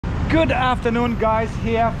Good afternoon guys,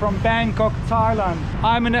 here from Bangkok, Thailand.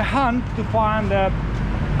 I'm in a hunt to find a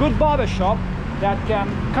good barber shop that can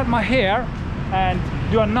cut my hair and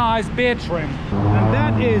do a nice beard trim. And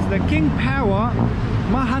that is the King Power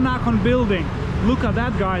Mahanakon building. Look at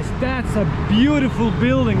that guys, that's a beautiful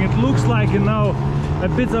building. It looks like, you know, a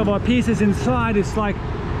bit of a pieces inside. It's like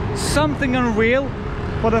something unreal.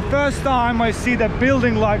 For the first time I see the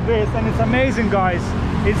building like this, and it's amazing guys.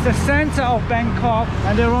 It's the center of Bangkok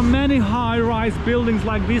and there are many high-rise buildings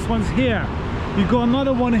like these ones here. You got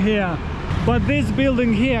another one here, but this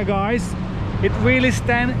building here guys, it really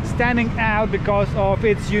standing out because of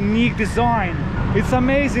its unique design. It's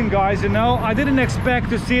amazing guys, you know. I didn't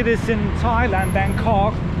expect to see this in Thailand,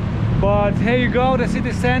 Bangkok, but here you go, the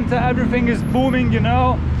city center, everything is booming, you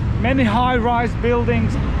know. Many high-rise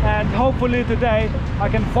buildings, and hopefully today I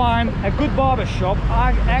can find a good barber shop.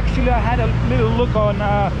 I had a little look on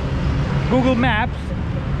Google Maps.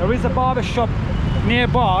 There is a barber shop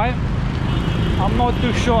nearby. I'm not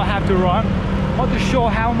too sure I have to run. Not too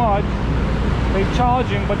sure how much they're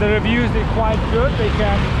charging, but the reviews are quite good. They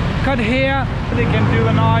can cut hair, they can do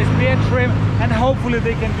a nice beard trim, and hopefully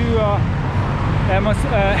they can do a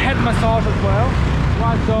head massage as well.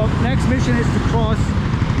 Right, so next mission is to cross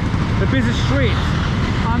the busy street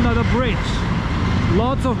under the bridge.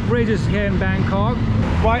 Lots of bridges here in Bangkok.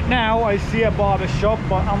 Right now I see a barber shop,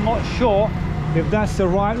 but I'm not sure if that's the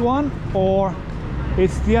right one or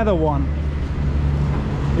it's the other one.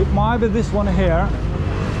 It might be this one here.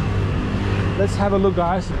 Let's have a look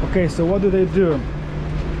guys. Okay, so what do?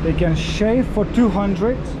 They can shave for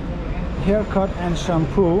 200, haircut and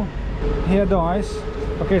shampoo, hair dyes.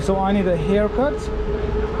 Okay, so I need a haircut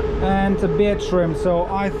and a beard trim, so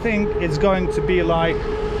I think it's going to be like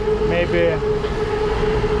maybe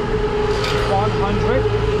 100.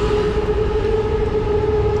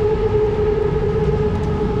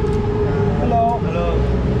 Hello. Hello.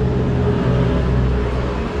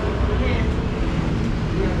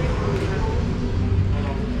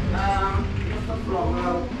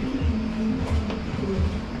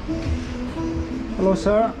 Hello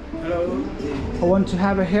sir. Hello. I want to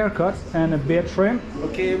have a haircut and a beard trim.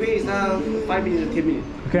 Okay, wait, it's 5 minutes, 10 minutes.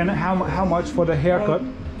 Okay, and how much for the haircut?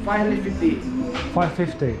 550.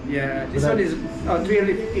 550. Yeah, this one is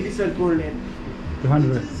 350. This one 200.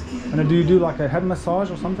 200. And do you do like a head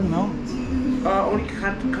massage or something? No. Only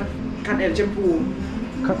cut and shampoo.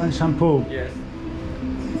 Cut and shampoo. Yes.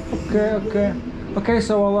 Okay.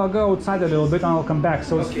 So I'll go outside a little bit and I'll come back.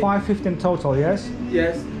 So it's Okay. 550 in total. Yes.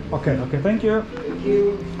 Yes. Okay. Thank you. Thank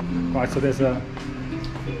you. Right, so there's a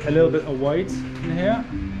little bit of weight in here.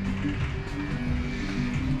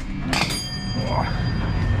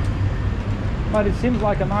 But it seems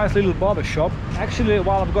like a nice little barber shop. Actually,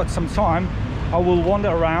 while I've got some time, I will wander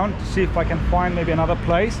around to see if I can find maybe another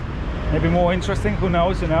place, maybe more interesting, who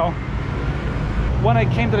knows, you know. When I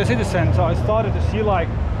came to the city center, I started to see like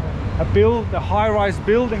a high-rise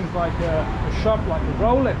buildings, like a shop like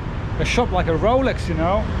a Rolex, you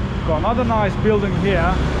know. Got another nice building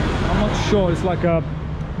here. I'm not sure, it's like a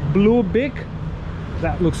blue big.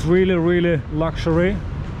 That looks really luxury.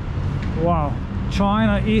 Wow,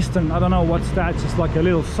 China Eastern, I don't know what's that, just like a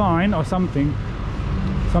little sign or something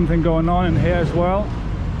going on in here as well.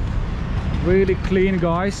 Really clean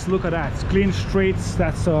guys, look at that, it's clean streets.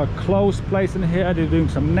 That's a closed place in here. They're doing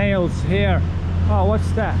some nails here. Oh,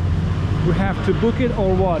 what's that? We have to book it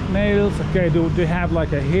or what? Nails. Okay, do they have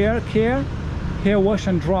like a hair care? Hair wash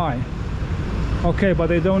and dry. Okay, but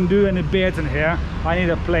they don't do any beards in here. I need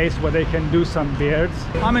a place where they can do some beards.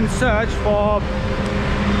 I'm in search for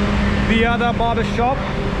the other barber shop.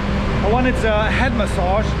 I wanted a head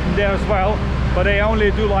massage in there as well, but they only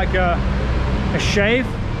do like a shave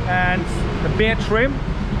and a beard trim,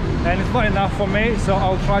 and it's not enough for me, so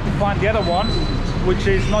I'll try to find the other one, which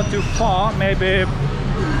is not too far, maybe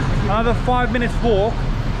another 5 minutes walk,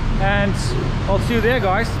 and I'll see you there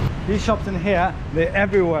guys. These shops in here, they're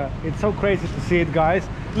everywhere. It's so crazy to see it guys.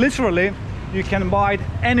 Literally, you can buy it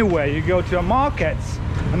anywhere. You go to a market,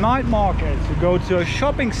 a night market, you go to a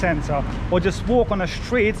shopping center, or just walk on the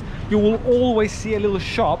streets, you will always see a little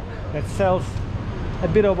shop that sells a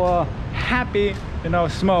bit of a happy, you know,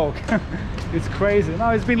 smoke. It's crazy.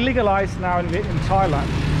 Now it's been legalized now in Thailand,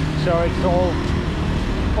 so it's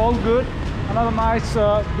all good. Another nice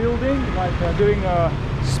building, like doing a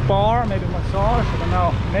spa, maybe massage, I don't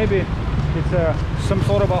know, maybe it's some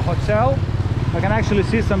sort of a hotel. I can actually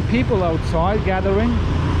see some people outside gathering.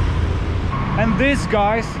 And this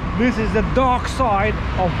guys, this is the dark side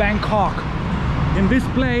of Bangkok. In this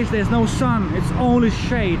place there's no sun, it's only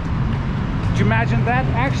shade. Could you imagine that?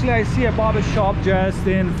 Actually I see a barber shop just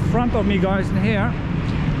in front of me guys in here.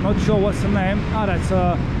 Not sure what's the name. Ah, that's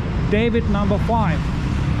David number 5.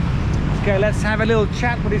 Okay, let's have a little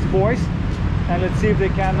chat with these boys and let's see if they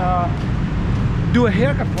can do a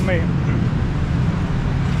haircut for me.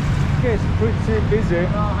 Okay, it's pretty busy.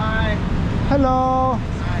 Oh, hi. Hello.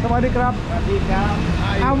 Hi. Sawadee krap.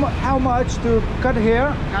 How much to cut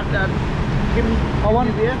hair? Cut that. Give me. I want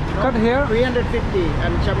cut hair 350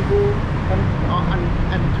 and shampoo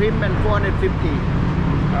and trim and 450.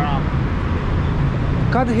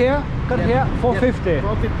 Cut hair. Cut hair 450.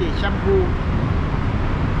 450 shampoo.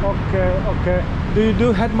 Okay, okay. Do you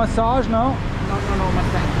do head massage now? No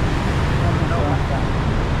massage. No massage.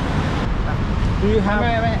 Do you have?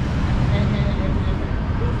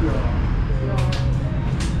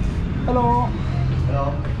 Hello.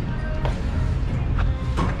 Hello.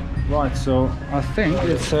 Right, so I think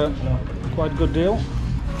it's a quite good deal.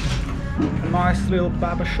 A nice little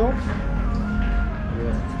barber shop.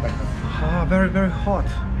 Ah, very hot.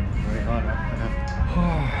 Very hot.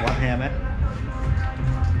 What hair, man?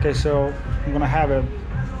 Okay, so I'm gonna have a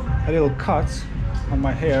little cut on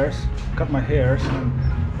my hairs, cut my hairs, and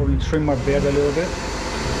probably trim my beard a little bit.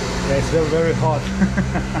 Yeah, it's very hot.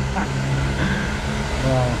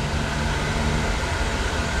 Wow.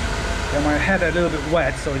 Yeah, my head a little bit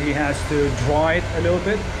wet, so he has to dry it a little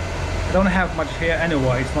bit. I don't have much hair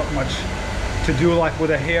anyway. It's not much to do like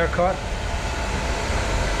with a haircut.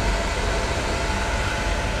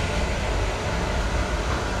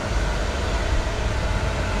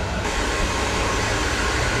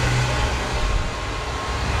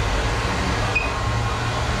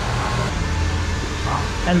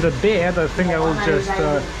 And the beard, I think I will just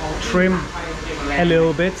trim a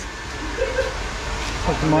little bit,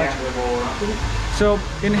 not too much. So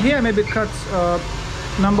in here maybe cut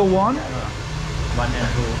number 1,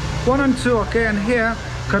 1 and 2, okay, and here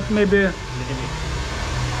cut maybe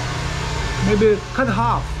cut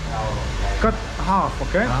half,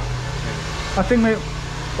 okay. I think maybe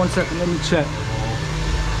 1 second, let me check.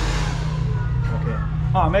 Okay.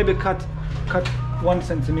 Ah, maybe cut 1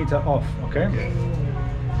 centimeter off, okay.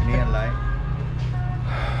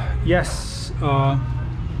 Yes,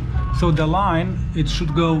 so the line, it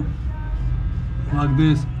should go like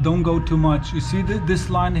this. Don't go too much. You see this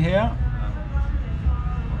line here?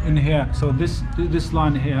 In here. So this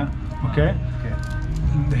line here, okay?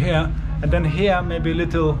 And here, and then here maybe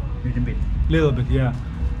little bit, yeah.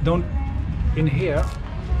 Don't in here.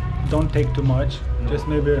 Don't take too much. Just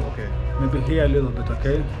maybe here a little bit,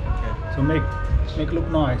 okay? So make look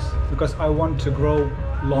nice because I want to grow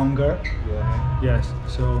longer. Yes,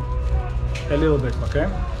 so a little bit, okay.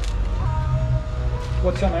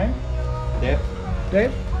 What's your name? Dave.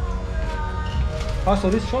 Dave? Oh, so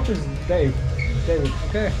this shop is David,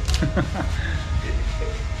 okay.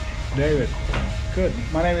 David, good.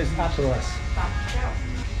 My name is Atlas.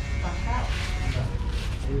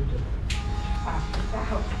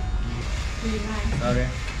 Sorry.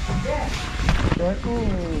 Right.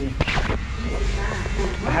 Ooh.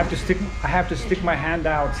 I have to stick my hand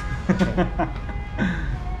out.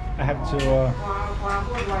 I have to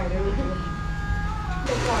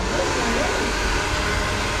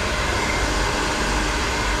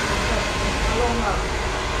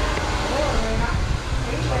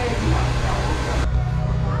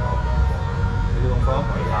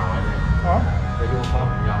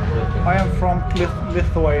I am from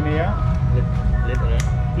Lithuania.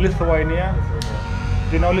 Lithuania.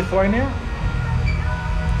 Do you know Lithuania?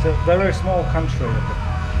 It's a very small country.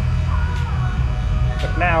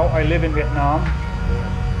 But now I live in Vietnam.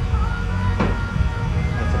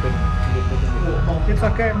 It's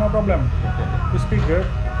okay, no problem. You speak good.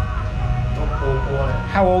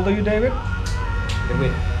 How old are you, David?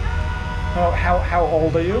 David. No, how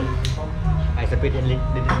old are you? I speak a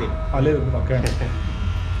little bit. A little bit, okay.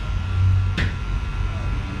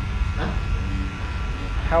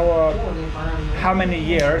 How many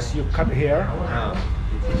years you cut here?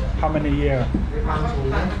 How many years?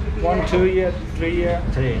 1, 2 years, 3 years?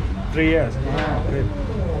 3 years. Wow, good.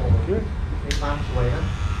 Good.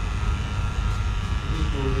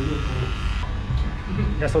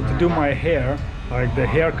 Yeah, so to do my hair, like the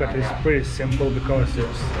haircut is pretty simple because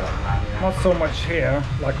it's not so much hair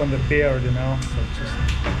like on the beard, you know. So just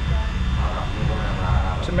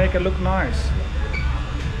to make it look nice.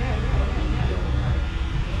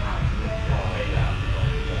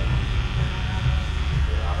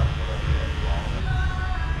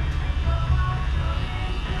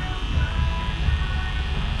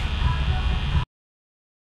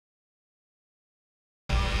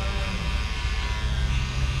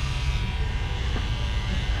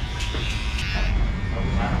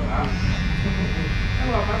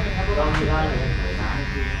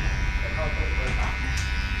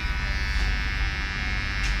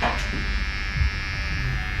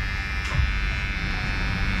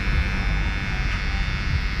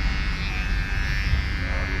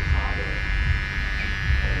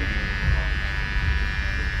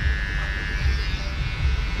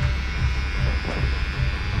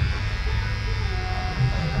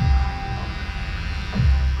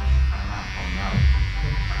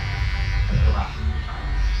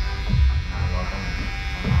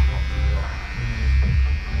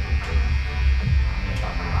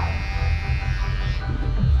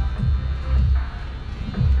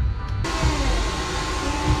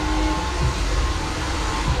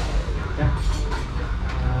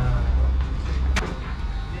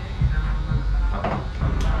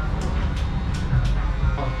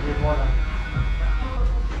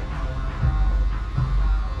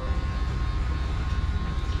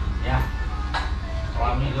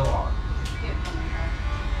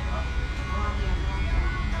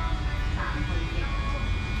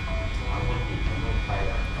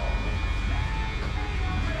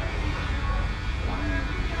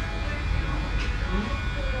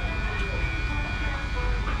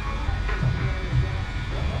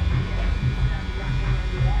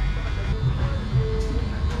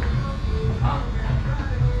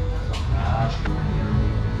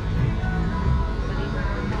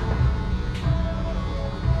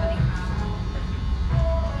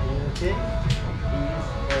 okay.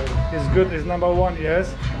 Is good, is number one,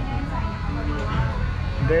 yes.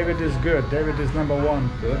 David is good. David is number one.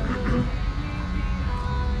 Good.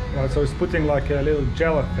 Right, so he's putting like a little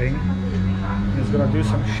gel thing. He's gonna do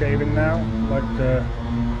some shaving now, like the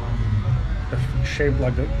shape,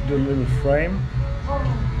 like the little frame.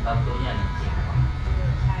 ตอนตัวเนี่ย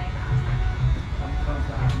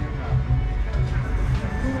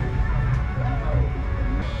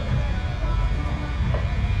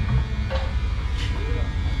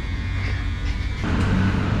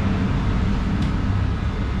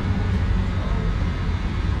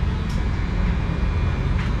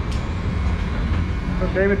So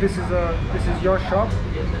David, this is your shop.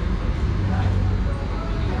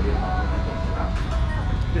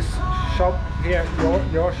 This shop here,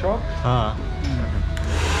 your shop.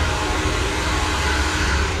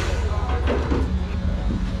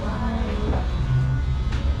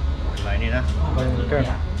 อะไรนี่นะ Okay.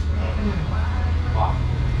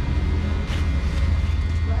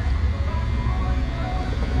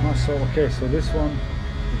 Oh, so okay, so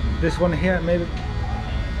this one here, maybe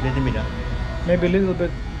เล่นที่มิดอ่ะ maybe a little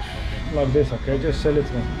bit like this. Okay, just sell it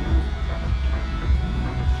to me.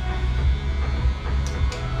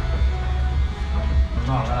 ข้าง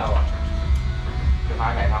นอกแล้วเราอ่ะจะพา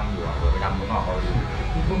ไก่ทำอยู่อ่ะเปิดไปทำข้างนอกเขาอยู่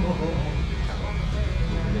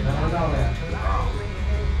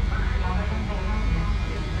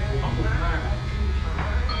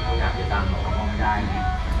อยากจะตังค์เราก็ไม่ได้ไง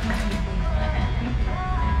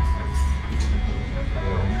ผ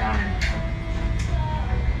มจำ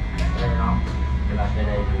เลยเนาะเวลาจะไ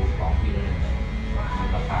ด้ดูของที่เลย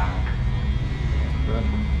ราคาเกิน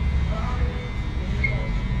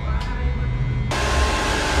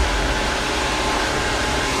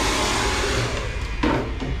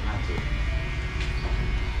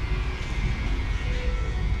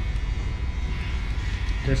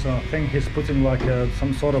This I think he's putting like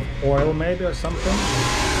some sort of oil maybe or something,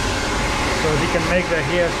 so he can make the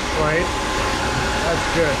hair straight. That's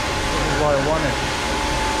good. This is what I wanted.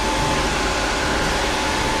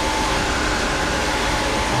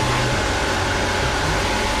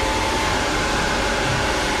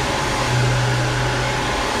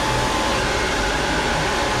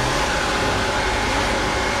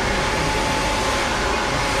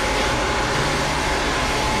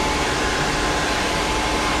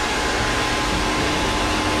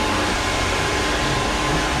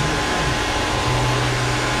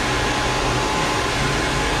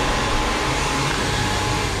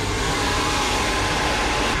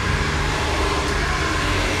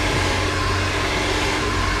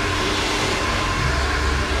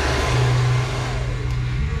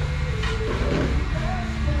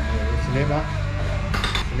 Slip นะ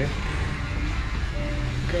Slip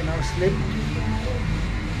Okay, now slip.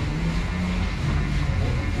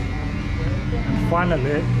 And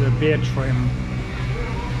finally, the beard trim.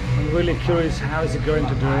 I'm really curious how is he going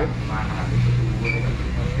to do it.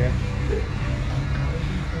 Okay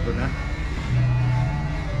ดูนะ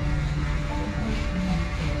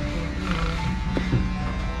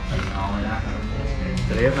เอาเลยนะ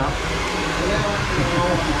Slip เนาะ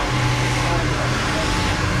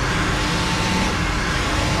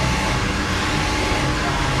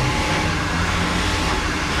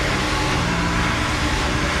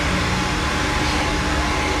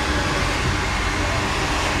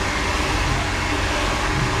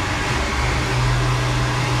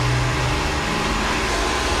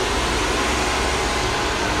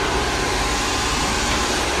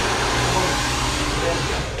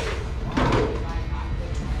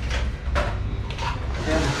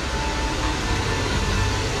Yeah.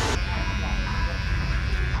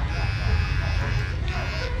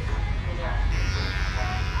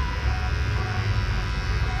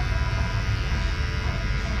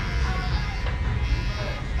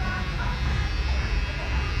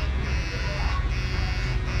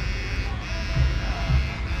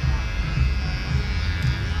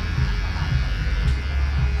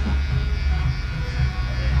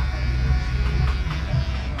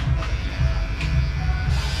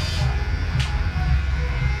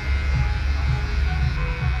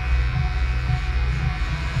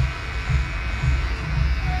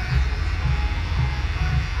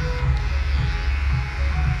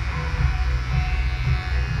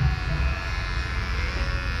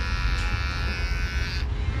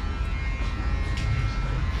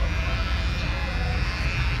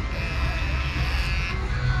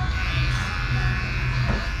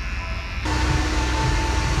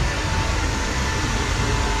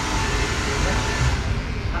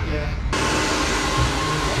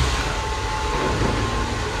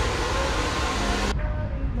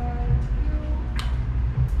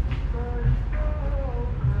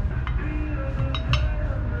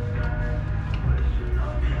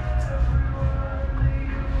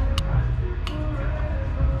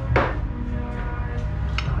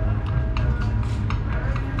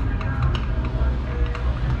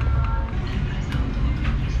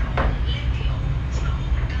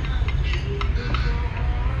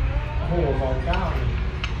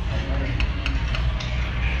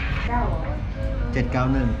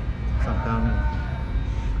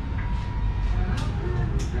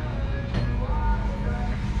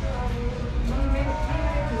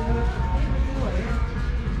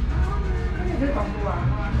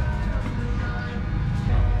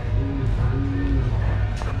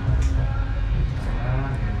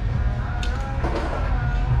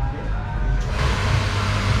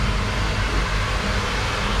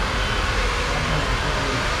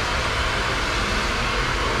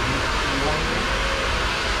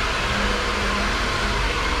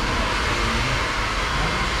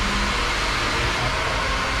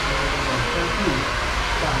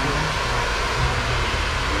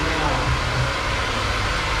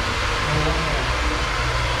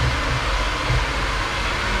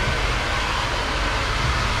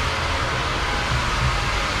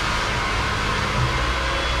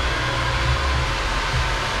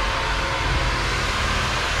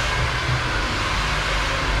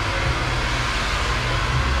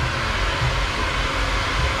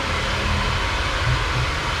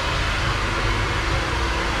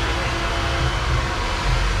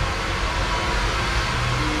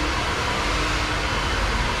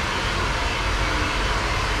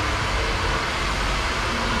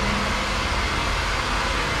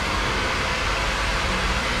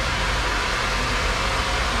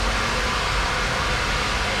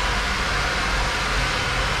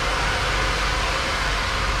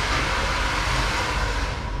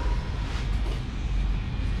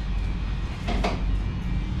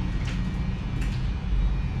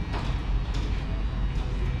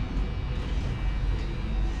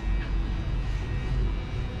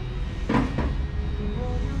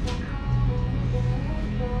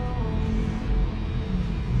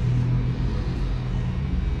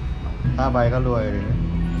 5 ใบก็รวยเลย ไ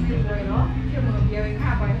ม่เลยเนาะเที่ยวเมืองเดียวเอง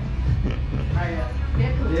5 ใบ ใช่อะ เรีย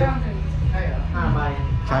กถูกเจ้าหนึ่ง ใช่เหรอ5 ใบ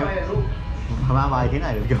ใช่ 5 ใบลูก 5 ใบที่ไหน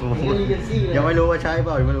เดี๋ยวยัง นี่ก็รีเจนซี่เลย ยังไม่รู้ว่าใช่เป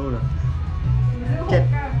ล่ายังไม่รู้เลย ซื้อ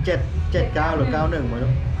 7 9หรือ 91ไม่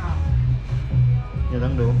รู้ อ้าว เดี๋ยวต้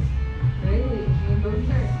องดู เฮ้ยมีลุ้น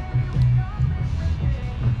เลย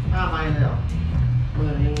 5 ใบเลยเหรอมือ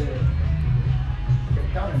นึงเลย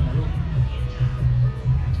791นะลูก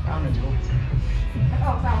91ลูก ถ้าอ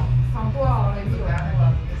อก2 ตัวออกเลยพี่อยู่ แล้วให้เรา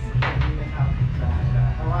ดีไหมครับได้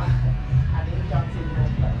เพราะว่าอันนี้จำ10 โมง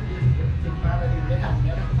แบบ10 นาทีไม่ทันเ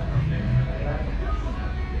นี่ย 19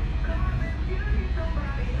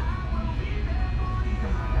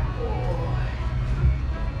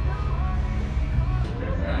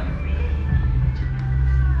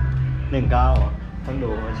เหรอต้องดู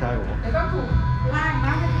ว่าใช่ผม แต่ต้องถูกล่างน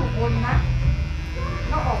ะไม่ถูกบนนะ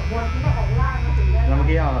ต้องออกบนต้องออกล่างนะถึงได้ แล้วเมื่อ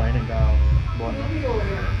กี้เอาอะไร19บน พี่อยู่เ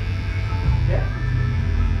ลย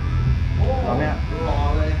เราไม่ รอ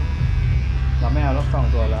เลย เราไม่เอารถ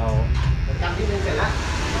2 ตัวแล้วเอา จำที่นึงเสร็จแล้ว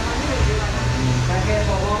โอเค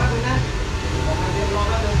บอกรอแป๊บนึงนะบอกมาเดี๋ยวรอแ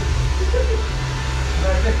ป๊บนึงเล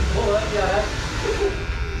ยเป็นโอ้ยเดี๋ยวแล้ว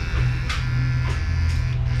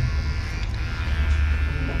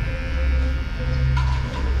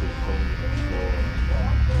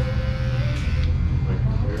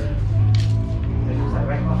ใส่แ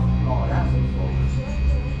ว่นก่อนหล่อแล้ว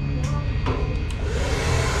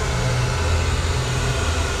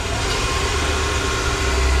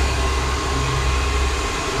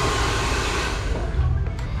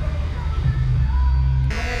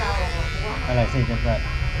อะไร4.8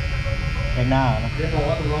แข่งหน้านะ เดี๋ยวบอก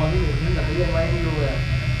ว่าตัวรอนี่นี่แต่เรียกไว้ไม่รู้เลย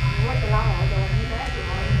ว่าจะลาออกโดนนี่แหละถึง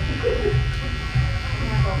วัน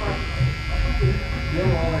งานต่อไป เดี๋ยว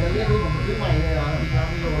บอกว่าจะเรียกนี่ผมซื้อใหม่เลยเหรอทีละ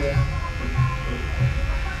ไม่รู้เลย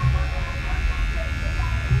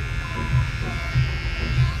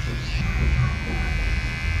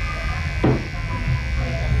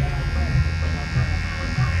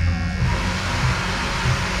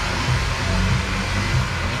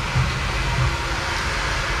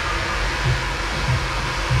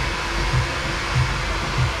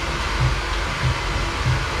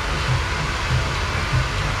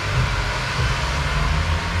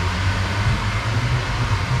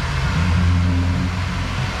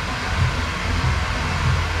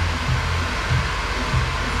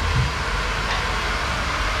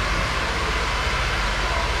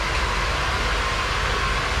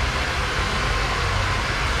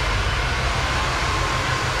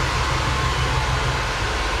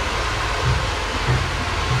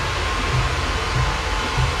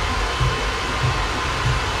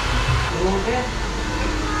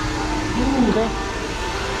Okay.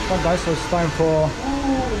 Well guys, so it's time for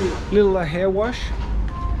little hair wash.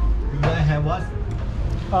 You like hair wash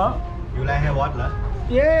Huh? You like hair wash เหรอ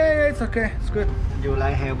Yeah, it's okay. It's good. You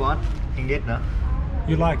like hair wash English เนอะ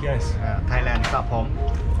You like, yes. Thailand สระผม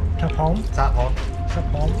Tap home. สระผม Tap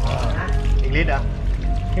home. English อ่ะ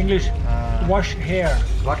English. Wash hair.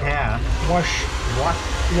 What hair Wash. What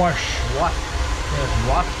Wash. What Yes.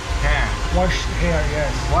 What hair Wash hair,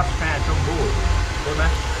 yes. What hair ชมพูพูดไหม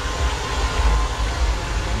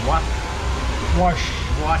What Wash.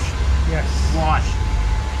 Wash Yes. Wash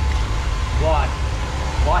What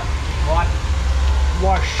What What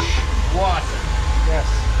Wash. What Yes.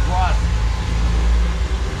 What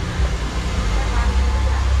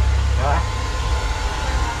เหรอ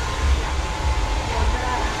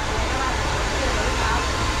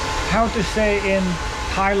How to say in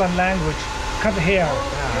Thailand language? Cut hair.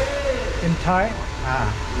 In Thai?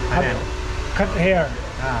 Thailand Cut hair.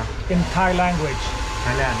 อ่า In Thai language.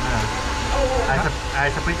 Thailand I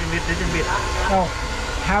speak English little bit No.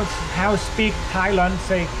 How speak Thailand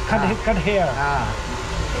say cut hair.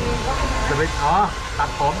 สวิตอ๋อตัด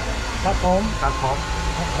ผม Tap home. ตัดผม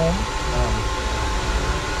Tap home.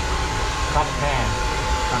 ตัดแห่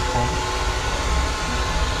ตัดผม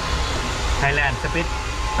Thailand สปิต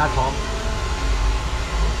ตัดผม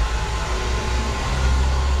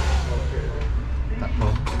ตัดผ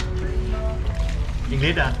มอังก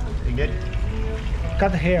ฤษอ่ะอังกฤษ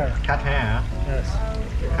Cut hair. cut hair Yes.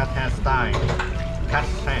 cut hair style cut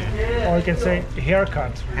hair Or you can say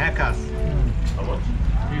haircut. haircut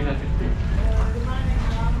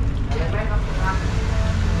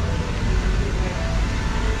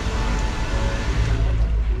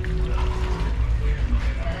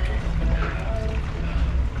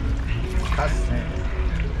cut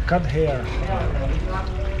hair Cut hair.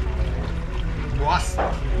 wash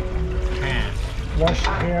hair Wash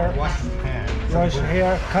hair. wash hair Wash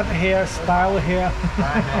hair. Cut hair. Style hair.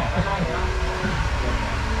 style hair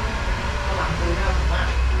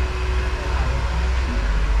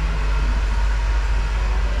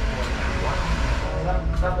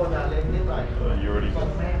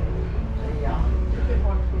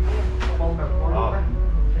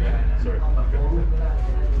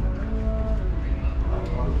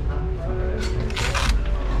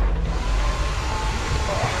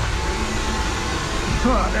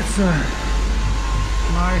that's a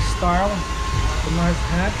nice style, a nice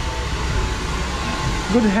hat.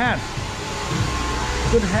 Good hat.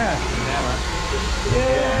 Good hat.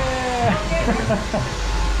 Yeah.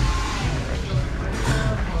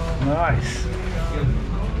 Nice.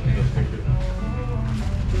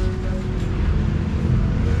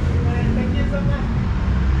 Thank you so much.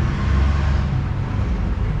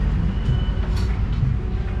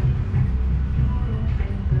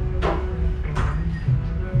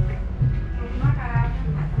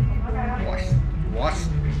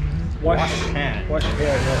 Wash hand. Wash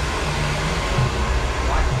hair, yes.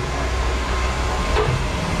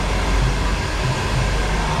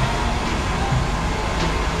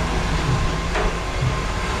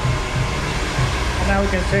 And now we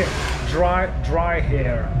can say dry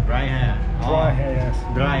hair. Dry hair. Dry hair,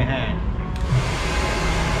 yes. Dry hair.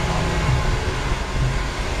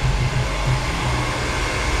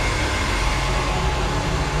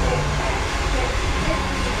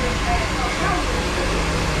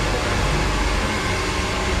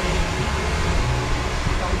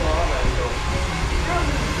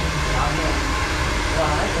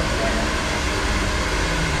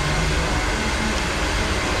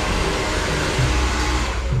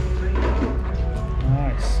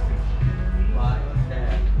 Nice.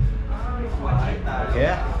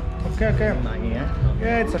 Okay. Okay. Like here.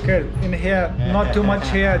 Yeah, it's okay. In here, not too much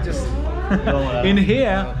hair, just in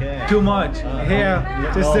here, Okay. too much. Here,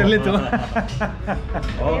 just a little.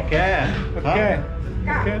 Okay. Okay.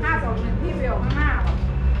 521พี่ไปออกข้างหน้า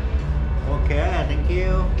Okay, thank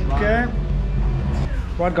you. Okay.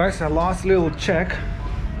 Right, guys, a last little check.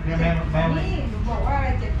 นี่หนูบอกว่าอะไร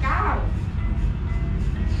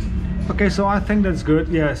79 Okay, so I think that's good.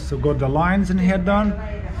 Yes, so got the lines in here done.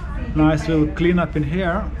 Nice little clean up in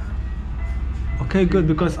here. Okay, good,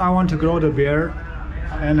 because I want to grow the beard.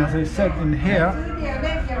 And as I said in here, ซื้อเดียวเ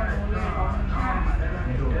ล่นเดียวหนูเลย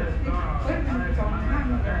215เฮ้ยมัน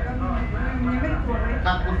215มันยังไม่ได้ตรวจเลย ค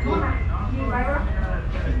รับคุณ มีไว้ว่า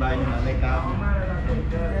Bye bye nhưng mà lấy cao.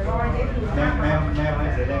 เดี๋ยวรอไว้เด็กอยู่ Mẹ phải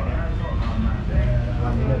sửa đây nè.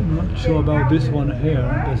 Làm đi lên. I'm not sure about this one here.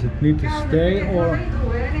 Does it need to stay or?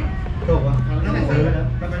ถูกอ่ะนั่นแหละซื้อนะ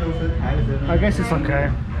ก็ไม่รู้ซื้อขายหรือซื้อ I guess it's okay.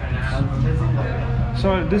 So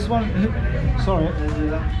this one, sorry,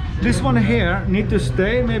 this one here need to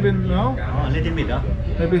stay. Maybe no. อ๋อ little bit เหรอ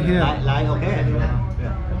Maybe here. ลายโอเค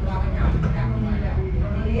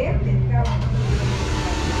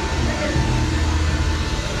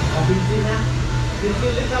ของบินซีนะบินซี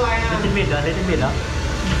ลิตรอะไรอ่ะ little bit เหรอ little bit เหรอ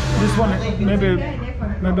This one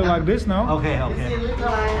maybe like this now. โอเคโอเค บินซีลิตรอ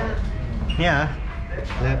ะไรอ่ะ เนี่ยเหรอ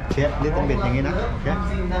แล้วเชฟ little bit อย่างงี้นะโอเค บิน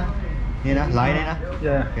ซีนะ นี่นะลายนี่นะ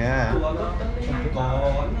Yeah. โอเค ตัวรถต้องก่อ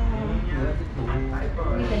นเหลือติดตัว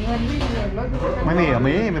มีแต่เงินไม่มีเงินรถอยู่ ไม่มีเหรอไ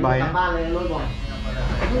ม่ใบ กลับบ้านเลยรถบ่อย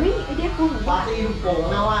เฮ้ยไอ้เด็กคุณ ปาร์ตี้ลูกโป่ง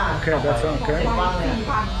นะว่า Okay, that's okay. บ้านเลย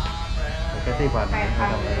โอเค4,000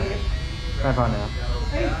 8,000เลย 8,000เหรอ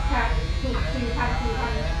เฮ้ยค่ะถูก4,000 ไ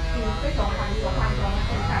ป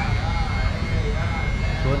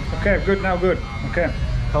2,000 Okay, good now, good. Okay.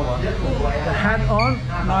 เข้าวะ The hat on,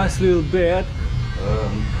 nice little beard.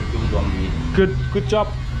 จุ่มดวงดี Good job.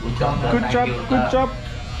 Good job. Good job.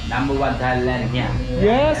 Number 1 Thailand เนี่ย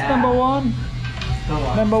Yes, number one.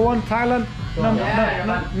 Number one Thailand.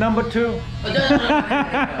 Number two.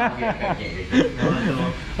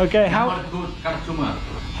 Okay, how? good consumer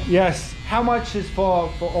Yes. How much is for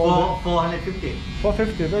all? 450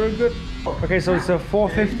 450. Very good. Okay, so it's a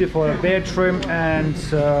 450 for a beard trim and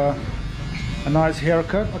a nice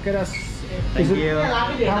haircut. Okay, that's. Thank is it- you.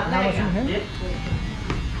 How much in here?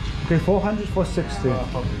 Okay, 400 for 60.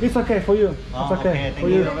 It's okay for you. It's okay, okay, for thank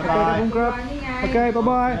you. you. Okay, Bye-bye. Dabung Krab. Okay, bye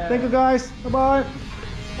bye. Thank you guys. Bye bye.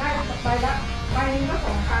 ได้ใบละใบนึงก็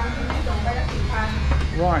2,000ใช่ไหม2ใบละ4,000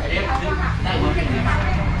 Right. ได้หมดเลยค่ะ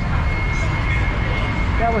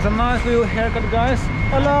That was a nice little haircut, guys.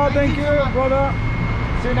 Hello, thank you, brother.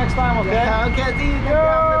 See you next time, okay? โอเคที่ Yo!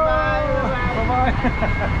 บ๊ายบาย Bye bye.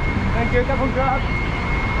 Thank you, Dabung Krab.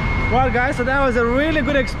 Well, guys, so that was a really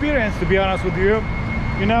good experience, to be honest with you.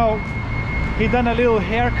 You know, he done a little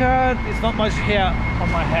haircut. It's not much hair on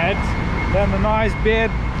my head. Then a nice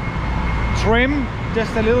beard trim,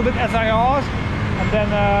 just a little bit as I asked. And then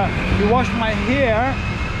he washed my hair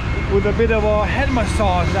with a bit of a head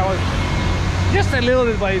massage. That was just a little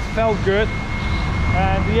bit, but it felt good.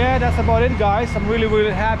 And yeah, that's about it, guys. I'm really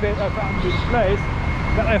happy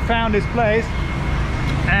I found this place.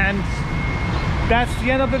 And that's the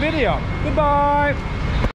end of the video. Goodbye.